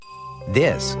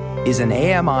This is an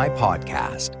AMI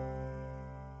podcast.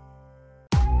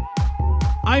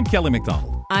 I'm Kelly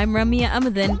McDonald. I'm Ramya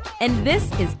Amadin, and this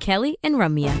is Kelly and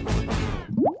Ramya.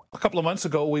 A couple of months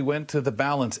ago, we went to the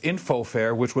Balance Info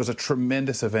Fair, which was a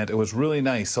tremendous event. It was really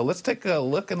nice. So let's take a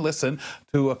look and listen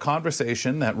to a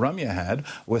conversation that Ramya had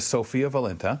with Sofia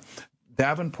Valente,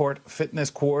 Davenport Fitness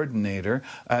Coordinator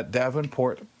at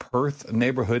Davenport-Perth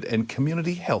Neighborhood and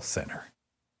Community Health Centre.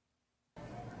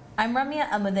 I'm Ramya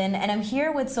Amadin, and I'm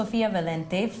here with Sofia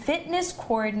Valente, Fitness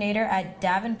Coordinator at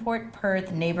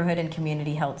Davenport-Perth Neighborhood and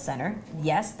Community Health Centre.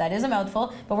 Yes, that is a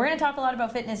mouthful, but we're going to talk a lot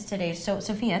about fitness today. So,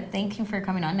 Sofia, thank you for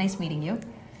coming on. Nice meeting you.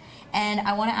 And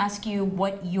I want to ask you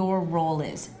what your role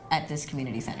is at this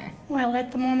community centre. Well,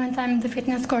 at the moment, I'm the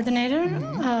fitness coordinator.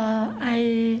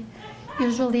 I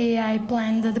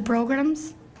plan the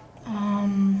programs.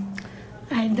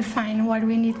 I define what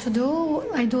we need to do.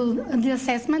 I do the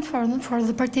assessment for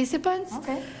the participants.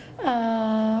 Okay.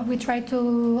 We try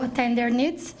to attend their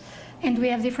needs, and we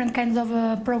have different kinds of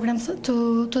programs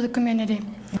to the community.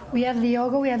 We have the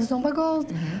yoga, we have Zumba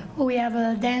Gold, we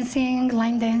have dancing,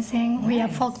 line dancing, we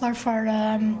have folklore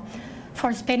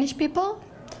for Spanish people.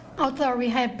 Outdoor we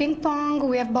have ping pong,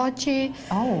 we have bocce.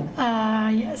 Oh.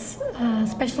 Yes,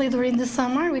 especially during the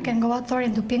summer, we can go outdoor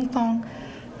and do ping pong.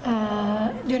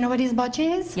 Do you know what his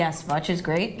bocce is? Yes, bocce is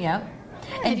great, yeah.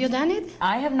 Have you done it?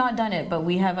 I have not done it, but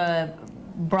we have a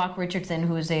Brock Richardson,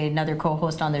 who's another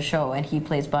co-host on the show, and he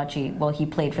plays bocce. Well, he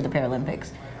played for the Paralympics,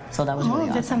 so that was really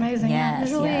awesome. Oh, that's amazing. Yes,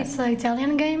 Usually yes. it's an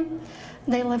Italian game.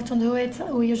 They love to do it.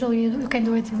 We can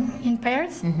do it in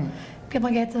pairs. People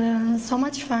get so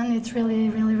much fun. It's really,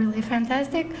 really, really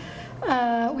fantastic.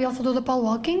 We also do the pole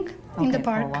walking in the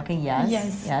park. Pole walking, yes.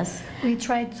 Yes. We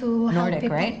try to help Nordic,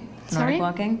 people. right? Sorry? Nordic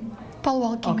walking? Pole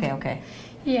walking. Okay.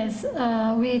 Yes,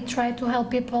 we try to help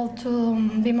people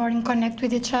to be more in connect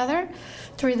with each other,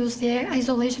 to reduce the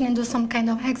isolation and do some kind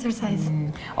of exercise.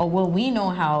 Oh, well, we know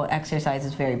how exercise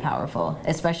is very powerful,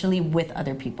 especially with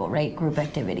other people, right? Group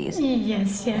activities.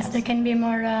 Yes. They can be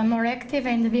more active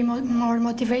and be more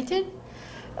motivated,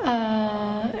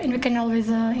 and we can always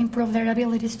improve their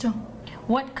abilities too.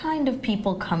 What kind of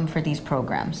people come for these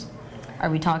programs? Are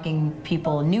we talking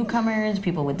people, newcomers,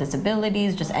 people with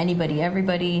disabilities, just anybody,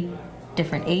 everybody,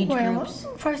 different age groups?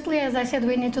 Well, firstly, as I said,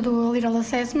 we need to do a little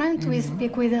assessment. We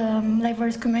speak with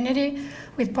diverse community,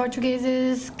 with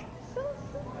Portuguese,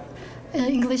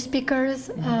 English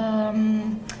speakers,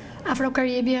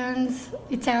 Afro-Caribbeans,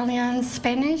 Italians,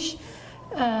 Spanish.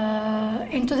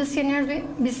 And to the seniors,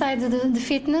 besides the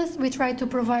fitness, we try to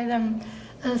provide them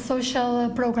social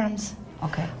programs.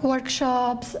 Okay.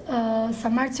 Workshops,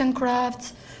 some arts and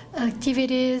crafts,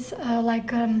 activities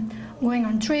like going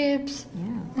on trips.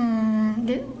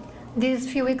 These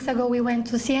few weeks ago we went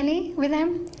to CNE with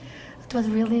them. It was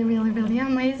really, really, really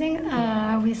amazing.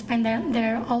 We spent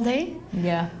there all day.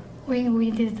 Yeah.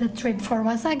 We did the trip for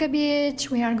Wasaga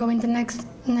Beach. We are going the next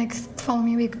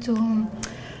following week to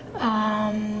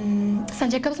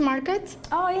St. Jacob's Market.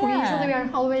 Oh, yeah. We usually are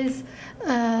always,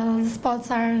 the spots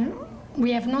are,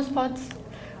 we have no spots.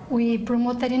 We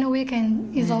promote that in a week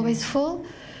and it's always full.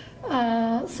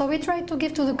 So we try to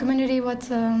give to the community what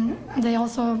they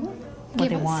also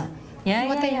give us. Want.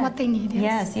 What they need.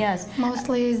 Yes.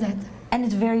 Mostly is that. And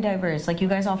it's very diverse. Like, you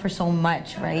guys offer so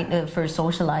much, right, for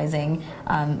socializing,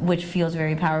 which feels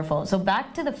very powerful. So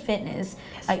back to the fitness.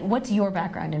 What's your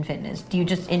background in fitness? Do you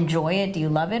just enjoy it? Do you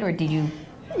love it? Or did you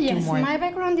do more? My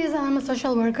background is I'm a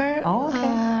social worker. Oh,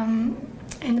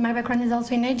 okay. And my background is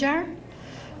also in HR.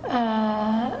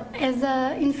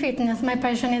 In fitness, my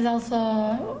passion is also,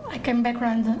 I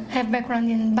have background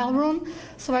in ballroom,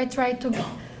 so I try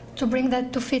to bring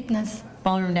that to fitness.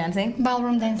 Ballroom dancing?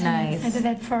 Ballroom dancing. Nice. I did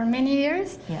that for many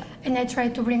years. Yeah. And I try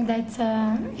to bring that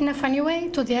in a funny way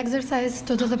to the exercise,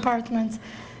 to the departments.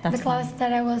 That's the class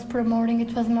that I was promoting,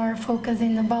 it was more focused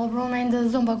in the ballroom and the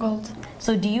Zumba Gold.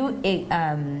 So do you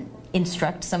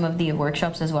instruct some of the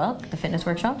workshops as well, the fitness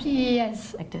workshops?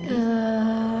 Yes. Activities?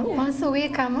 Once a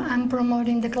week I'm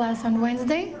promoting the class on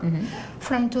Wednesday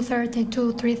from 2:30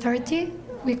 to 3:30.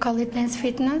 We call it Dance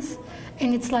Fitness,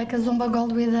 and it's like a Zumba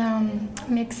Gold with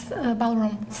mixed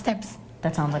ballroom steps.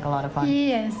 That sounds like a lot of fun.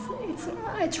 Yes.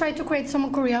 I try to create some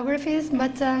choreographies,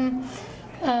 but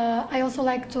I also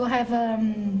like to have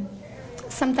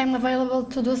some time available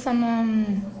to do some,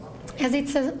 as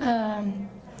it's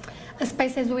a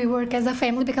space as we work as a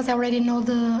family, because I already know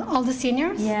all the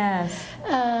seniors. Yes.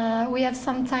 We have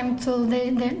some time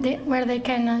where they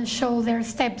can show their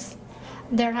steps,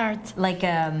 their art. Like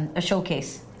a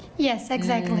showcase. Yes,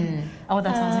 exactly. Oh,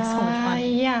 that sounds like so much fun.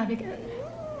 Yeah,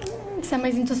 it's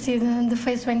amazing to see the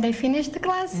face when they finish the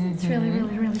class. It's really,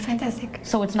 really, really fantastic.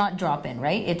 So it's not drop-in,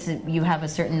 right? You have a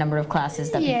certain number of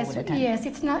classes that people would attend. Yes,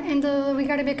 it's not, and we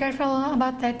gotta be careful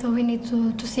about that. We need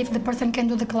to see if the person can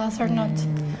do the class or not.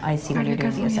 I see, when you're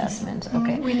doing the assessment. Yes.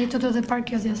 Okay. We need to do the park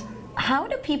use, yes. How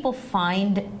do people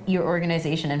find your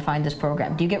organization and find this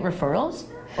program? Do you get referrals?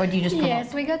 Or do you just promote?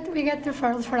 Yes, we get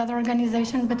referrals for other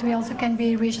organizations, but we also can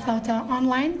be reached out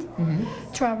online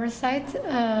through our site,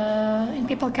 and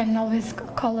people can always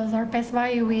call us or pass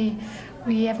by. We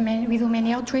do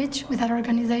many outreach with other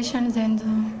organizations and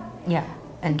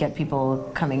and get people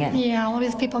coming in. Yeah,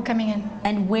 always people coming in.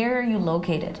 And where are you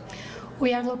located?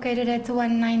 We are located at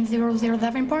 1900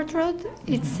 Davenport Road.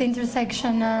 It's the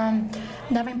intersection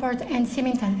Davenport and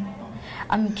Symington.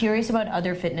 I'm curious about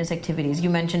other fitness activities. You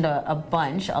mentioned a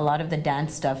bunch. A lot of the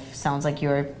dance stuff sounds like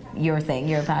your thing,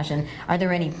 your passion. Are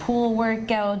there any pool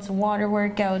workouts, water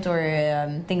workouts, or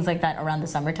things like that around the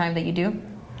summertime that you do?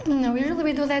 No, usually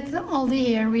we do that all the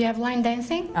year. We have line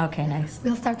dancing. Okay, nice.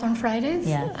 We'll start on Fridays.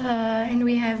 Yeah. And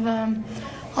we have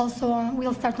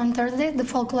we'll start on Thursday,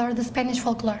 the Spanish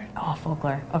folklore. Oh,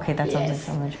 folklore. Okay, that sounds like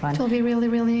so much fun. It will be really,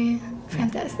 really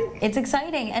fantastic. It's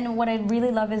exciting, and what I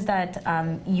really love is that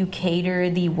you cater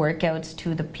the workouts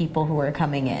to the people who are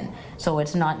coming in. So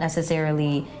it's not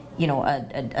necessarily,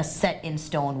 a set in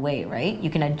stone way, right? You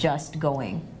can adjust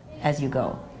going as you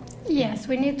go. Yes,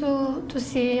 we need to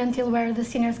see until where the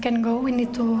seniors can go. We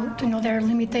need to know their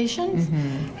limitations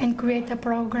and create a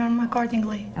program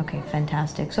accordingly. Okay,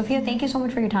 fantastic. Sofia, thank you so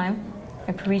much for your time.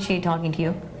 I appreciate talking to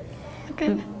you.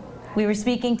 Okay. We were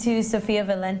speaking to Sofia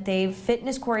Valente,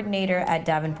 fitness coordinator at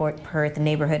Davenport-Perth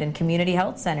Neighborhood and Community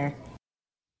Health Centre.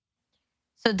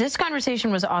 So this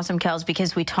conversation was awesome, Kels,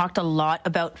 because we talked a lot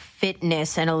about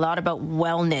fitness and a lot about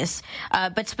wellness,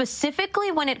 but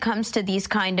specifically when it comes to these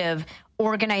kind of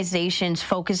organizations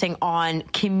focusing on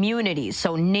communities,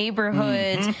 so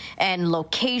neighborhoods and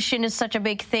location is such a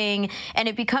big thing, and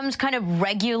it becomes kind of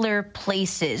regular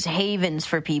places, havens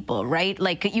for people, right?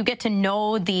 Like you get to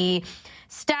know the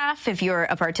staff if you're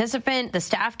a participant, the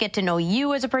staff get to know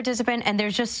you as a participant, and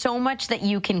there's just so much that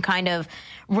you can kind of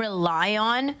rely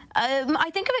on. I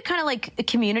think of it kind of like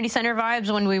community center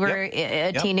vibes when we were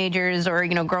teenagers or,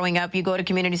 growing up. You go to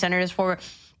community centers for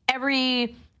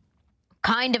every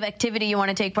kind of activity you want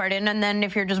to take part in, and then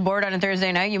if you're just bored on a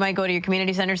Thursday night, you might go to your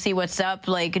community center, see what's up,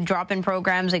 like drop-in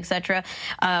programs, etc.,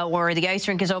 or the ice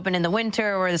rink is open in the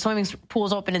winter, or the swimming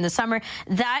pool's open in the summer,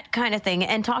 that kind of thing.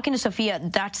 And talking to Sofia,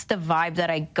 that's the vibe that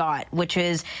I got, which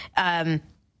is the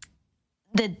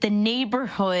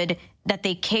neighborhood that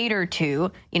they cater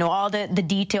to, all the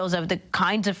details of the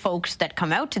kinds of folks that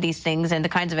come out to these things and the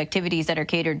kinds of activities that are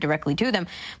catered directly to them,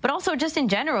 but also just in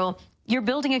general, you're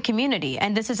building a community,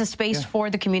 and this is a space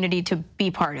for the community to be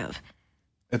part of.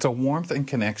 It's a warmth and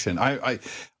connection. I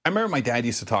remember my dad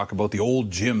used to talk about the old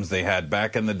gyms they had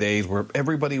back in the days where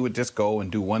everybody would just go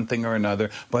and do one thing or another,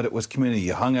 but it was community.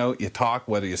 You hung out, you talked,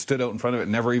 whether you stood out in front of it,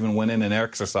 never even went in and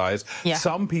exercised. Yeah.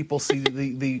 Some people see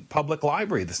the public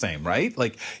library the same, right?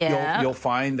 Like you'll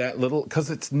find that little, because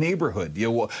it's neighborhood.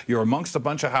 You're amongst a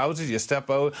bunch of houses, you step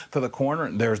out to the corner,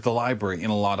 and there's the library in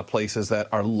a lot of places that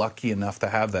are lucky enough to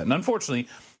have that. And unfortunately,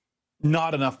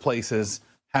 not enough places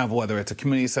have, whether it's a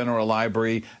community center or a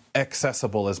library,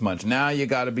 accessible as much. Now you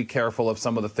got to be careful of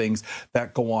some of the things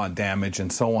that go on, damage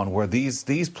and so on, where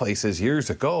these places years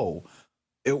ago,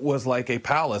 it was like a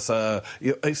palace.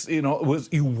 It was,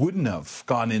 you wouldn't have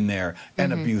gone in there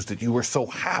and abused it. You were so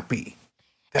happy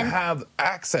to have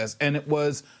access, and it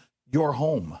was your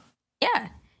home.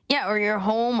 Yeah, or your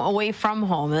home away from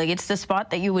home. Like it's the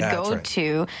spot that you would go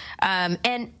to.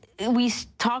 And we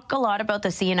talk a lot about the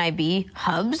CNIB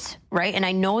hubs, right? And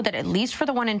I know that at least for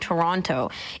the one in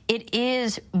Toronto, it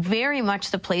is very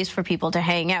much the place for people to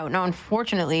hang out. Now,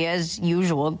 unfortunately, as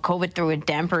usual, COVID threw a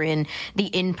damper in the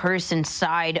in-person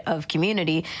side of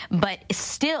community, but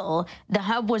still, the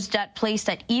hub was that place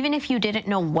that even if you didn't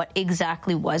know what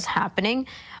exactly was happening,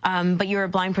 but you're a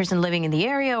blind person living in the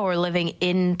area or living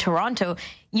in Toronto,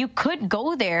 you could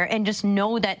go there and just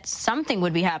know that something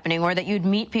would be happening, or that you'd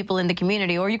meet people in the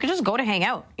community, or you could just go to hang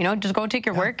out, just go take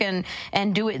your work and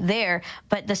do it there.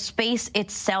 But the space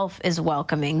itself is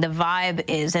welcoming, the vibe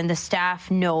is, and the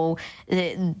staff know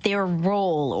their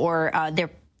role or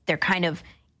their kind of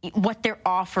what they're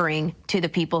offering to the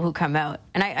people who come out.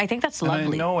 And I think that's lovely.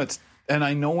 And I know And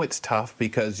I know it's tough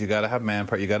because you got to have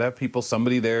manpower. You got to have people,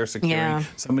 somebody there securing,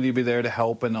 somebody to be there to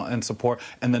help and support.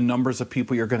 And the numbers of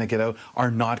people you're going to get out are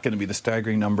not going to be the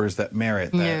staggering numbers that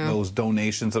merit those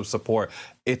donations of support.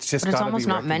 It's just got to be almost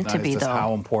not meant to be, though.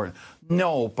 How important.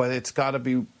 No, but it's got to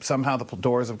be, somehow the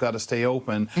doors have got to stay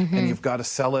open, and you've got to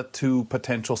sell it to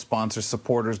potential sponsors,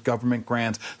 supporters, government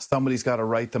grants. Somebody's got to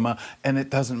write them up. And it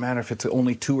doesn't matter if it's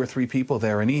only 2 or 3 people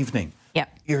there an evening. Yeah.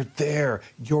 You're there,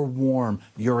 you're warm,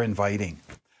 you're inviting.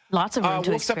 Lots of room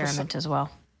to experiment as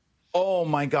well. Oh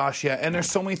my gosh, yeah. And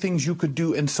there's so many things you could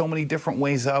do in so many different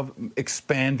ways of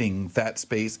expanding that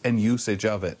space and usage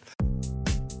of it.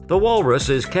 The Walrus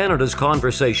is Canada's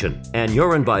conversation, and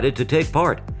you're invited to take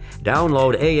part.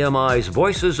 Download AMI's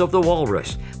Voices of the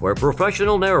Walrus, where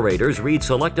professional narrators read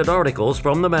selected articles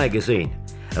from the magazine.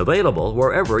 Available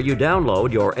wherever you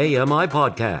download your AMI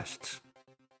podcasts.